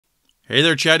Hey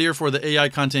there, Chad here for the AI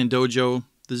Content Dojo.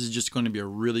 This is just going to be a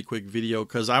really quick video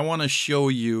because I want to show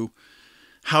you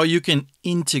how you can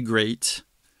integrate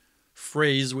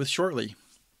phrase with Shortly.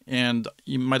 And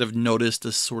you might have noticed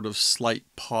a sort of slight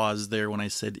pause there when I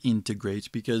said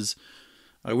integrate, because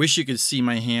I wish you could see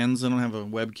my hands. I don't have a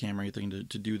webcam or anything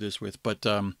to do this with, but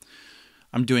I'm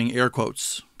doing air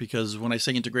quotes because when I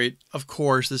say integrate, of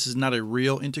course, this is not a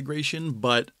real integration,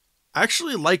 but I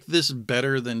actually like this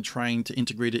better than trying to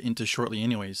integrate it into Shortly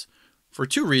anyways, for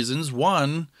two reasons.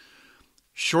 One,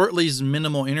 Shortly's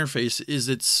minimal interface is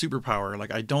its superpower.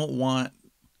 Like,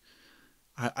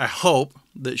 I hope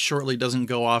that Shortly doesn't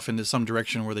go off into some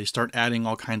direction where they start adding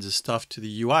all kinds of stuff to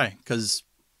the UI, because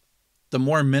the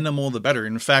more minimal, the better.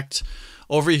 In fact,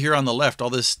 over here on the left, all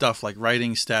this stuff like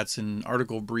writing stats and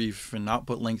article brief and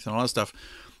output length and all that stuff,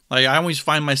 like, I always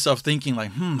find myself thinking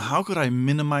like, how could I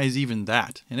minimize even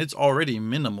that? And it's already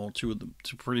minimal to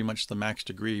pretty much the max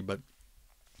degree, but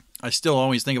I still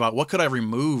always think about what could I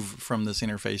remove from this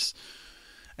interface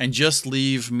and just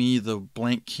leave me the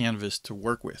blank canvas to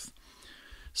work with.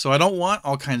 So I don't want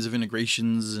all kinds of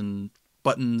integrations and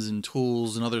buttons and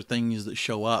tools and other things that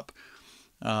show up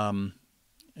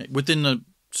within a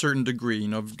certain degree. You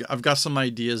know, I've got some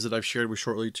ideas that I've shared with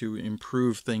Shortly to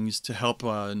improve things to help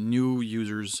new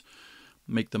users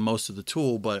make the most of the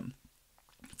tool, but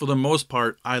for the most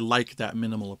part, I like that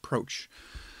minimal approach.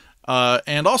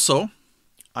 And also,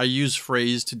 I use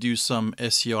phrase to do some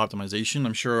SEO optimization.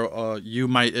 I'm sure you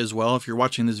might as well. If you're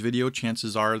watching this video,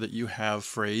 chances are that you have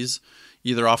phrase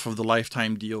either off of the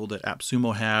lifetime deal that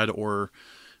AppSumo had, or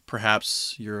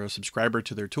perhaps you're a subscriber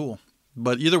to their tool.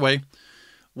 But either way,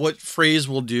 what phrase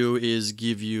will do is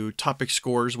give you topic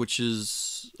scores, which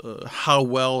is how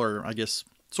well, or I guess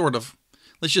sort of,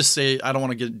 let's just say, I don't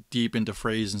want to get deep into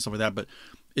phrase and stuff like that, but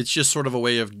it's just sort of a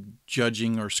way of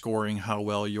judging or scoring how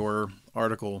well your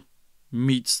article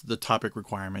meets the topic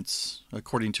requirements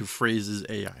according to Phrase's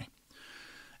AI.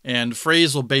 And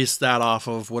Phrase will base that off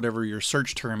of whatever your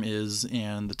search term is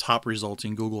and the top result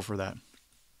in Google for that.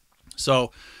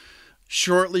 So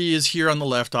Shortly is here on the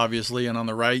left, obviously, and on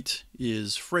the right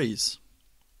is Phrase.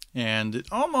 And it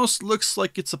almost looks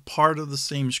like it's a part of the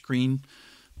same screen,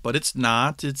 but it's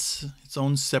not. It's its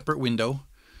own separate window.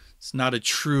 It's not a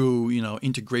true,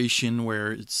 integration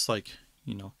where it's like,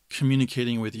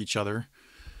 communicating with each other.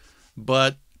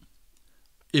 But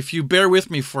if you bear with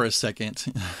me for a second,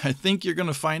 I think you're going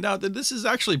to find out that this is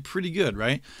actually pretty good,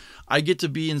 right? I get to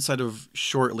be inside of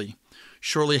Shortly.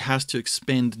 Shortly has to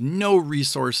expend no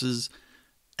resources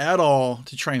at all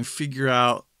to try and figure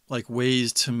out like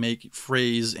ways to make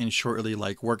Phrase and Shortly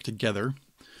like work together.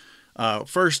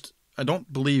 First, I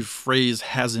don't believe Phrase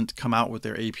hasn't come out with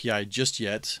their API just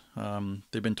yet.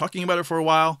 They've been talking about it for a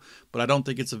while, but I don't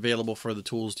think it's available for the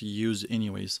tools to use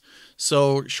anyways.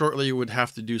 So Shortly would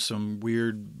have to do some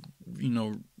weird,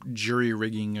 jury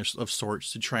rigging of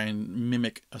sorts to try and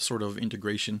mimic a sort of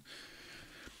integration,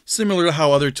 similar to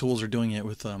how other tools are doing it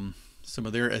with some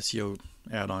of their SEO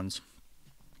add-ons.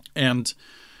 And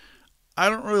I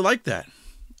don't really like that.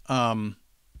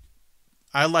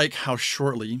 I like how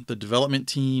Shortly, the development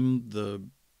team, the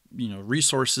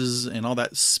resources and all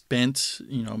that spent,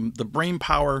 the brain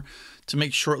power to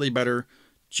make Shortly better,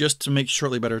 just to make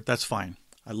Shortly better, that's fine.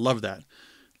 I love that.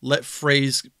 Let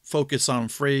Phrase focus on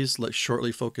Phrase, let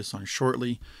Shortly focus on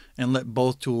Shortly, and let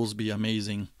both tools be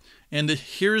amazing. And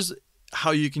here's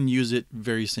how you can use it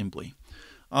very simply.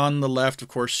 On the left, of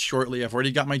course, Shortly, I've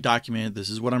already got my document. This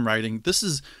is what I'm writing. This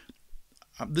is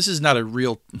not a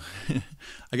real,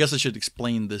 I guess I should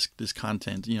explain this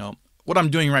content. What I'm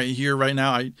doing right here, right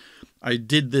now, I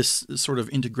did this sort of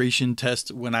integration test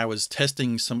when I was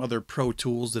testing some other pro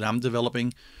tools that I'm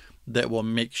developing that will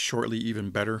make Shortly even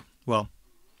better. Well,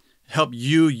 help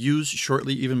you use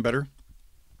Shortly even better.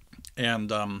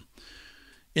 And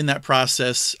in that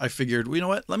process, I figured, well, you know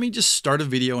what? Let me just start a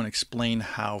video and explain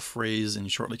how Phrase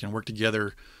and Shortly can work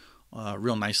together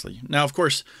real nicely. Now, of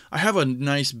course, I have a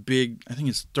nice big, I think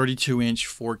it's 32-inch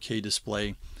 4K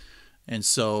display. And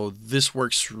so this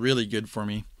works really good for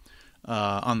me.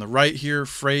 On the right here,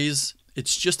 Phrase,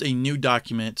 it's just a new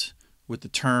document with the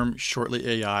term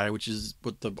ShortlyAI, which is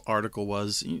what the article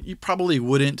was. You probably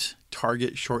wouldn't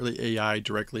target ShortlyAI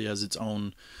directly as its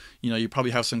own. You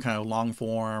probably have some kind of long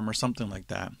form or something like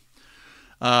that.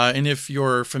 And if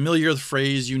you're familiar with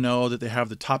Phrase, you know that they have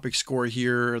the topic score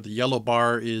here. The yellow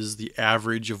bar is the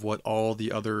average of what all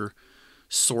the other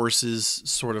sources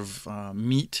sort of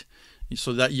meet.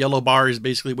 So that yellow bar is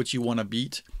basically what you want to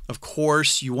beat. Of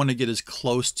course, you want to get as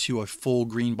close to a full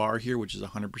green bar here, which is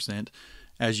 100%,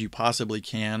 as you possibly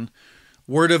can.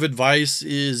 Word of advice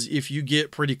is if you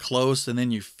get pretty close and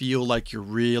then you feel like you're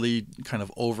really kind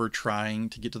of over trying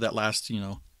to get to that last,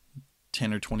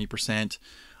 10 or 20%,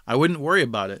 I wouldn't worry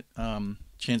about it.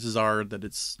 Chances are that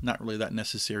it's not really that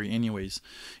necessary anyways.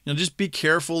 Just be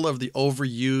careful of the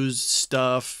overused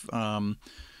stuff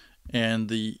and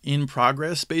the in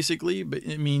progress, basically. But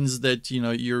it means that,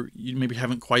 you maybe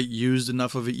haven't quite used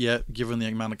enough of it yet, given the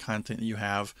amount of content that you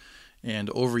have. And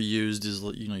overused is,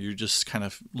 you're just kind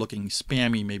of looking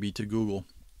spammy maybe to Google.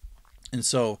 And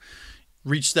so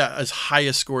reach that as high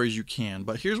a score as you can.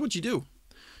 But here's what you do.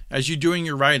 As you're doing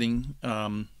your writing,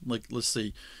 like let's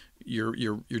say you're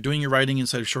doing your writing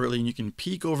inside of Shortly, and you can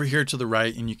peek over here to the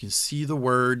right and you can see the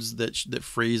words that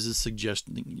phrases suggest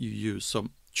you use. So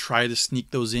try to sneak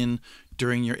those in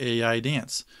during your AI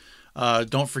dance.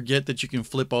 Don't forget that you can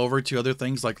flip over to other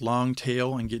things like long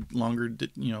tail and get longer,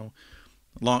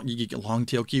 you get long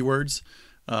tail keywords.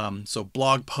 So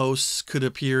blog posts could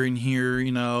appear in here,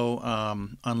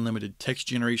 unlimited text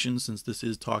generation, since this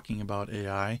is talking about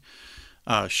AI,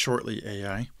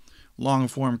 ShortlyAI, long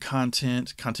form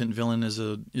content villain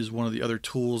is one of the other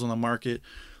tools on the market.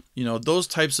 Those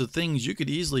types of things, you could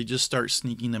easily just start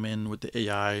sneaking them in with the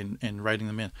AI and writing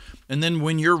them in. And then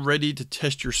when you're ready to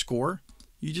test your score,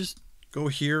 you just go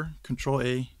here, Control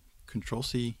A, Control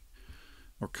C,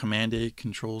 or Command A,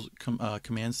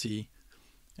 Command C,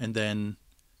 and then,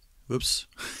 whoops,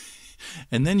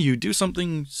 and then you do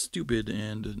something stupid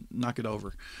and knock it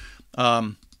over.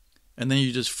 And then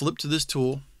you just flip to this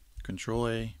tool, Control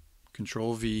A,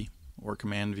 Control V, or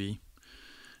Command V,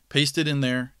 paste it in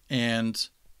there, and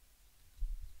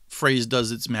phrase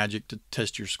does its magic to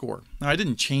test your score. Now, I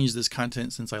didn't change this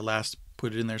content since I last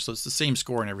put it in there, so it's the same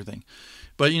score and everything.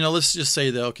 But let's just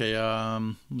say that, okay,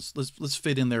 let's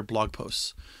fit in their blog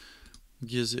posts.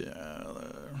 Gives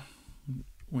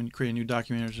when you create a new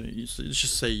document, let's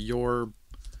just say your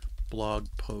blog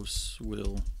posts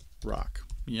will rock,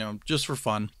 just for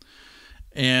fun.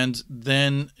 And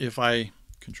then if I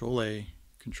Control A,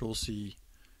 Control C,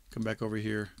 come back over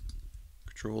here,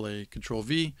 Control A, Control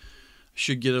V,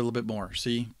 should get a little bit more.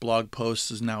 See, blog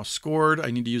posts is now scored.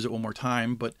 I need to use it one more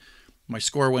time, but my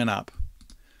score went up.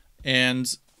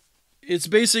 And it's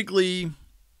basically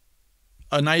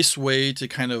a nice way to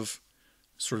kind of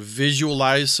sort of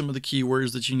visualize some of the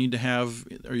keywords that you need to have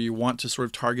or you want to sort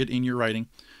of target in your writing.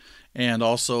 And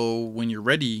also, when you're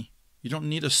ready, you don't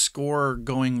need a score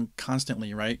going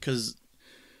constantly, right? Because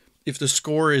if the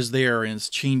score is there and it's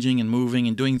changing and moving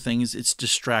and doing things, it's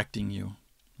distracting you,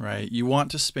 right? You want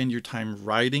to spend your time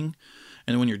writing,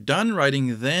 and when you're done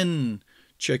writing, then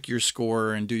check your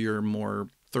score and do your more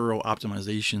thorough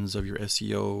optimizations of your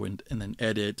SEO and then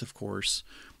edit, of course,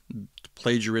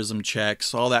 plagiarism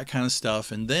checks, all that kind of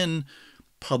stuff, and then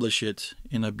publish it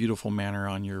in a beautiful manner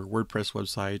on your WordPress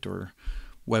website or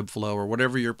Webflow or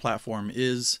whatever your platform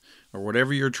is or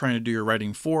whatever you're trying to do your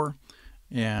writing for.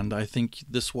 And I think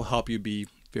this will help you be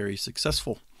very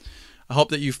successful. I hope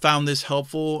that you found this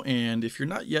helpful, and if you're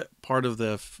not yet part of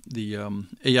the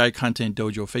AI Content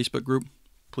Dojo Facebook group,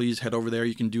 please head over there.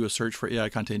 You can do a search for AI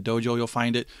Content Dojo. You'll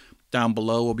find it. Down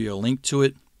below will be a link to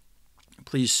it.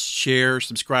 Please share,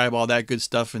 subscribe, all that good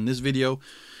stuff in this video.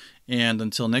 And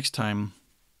until next time,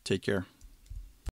 take care.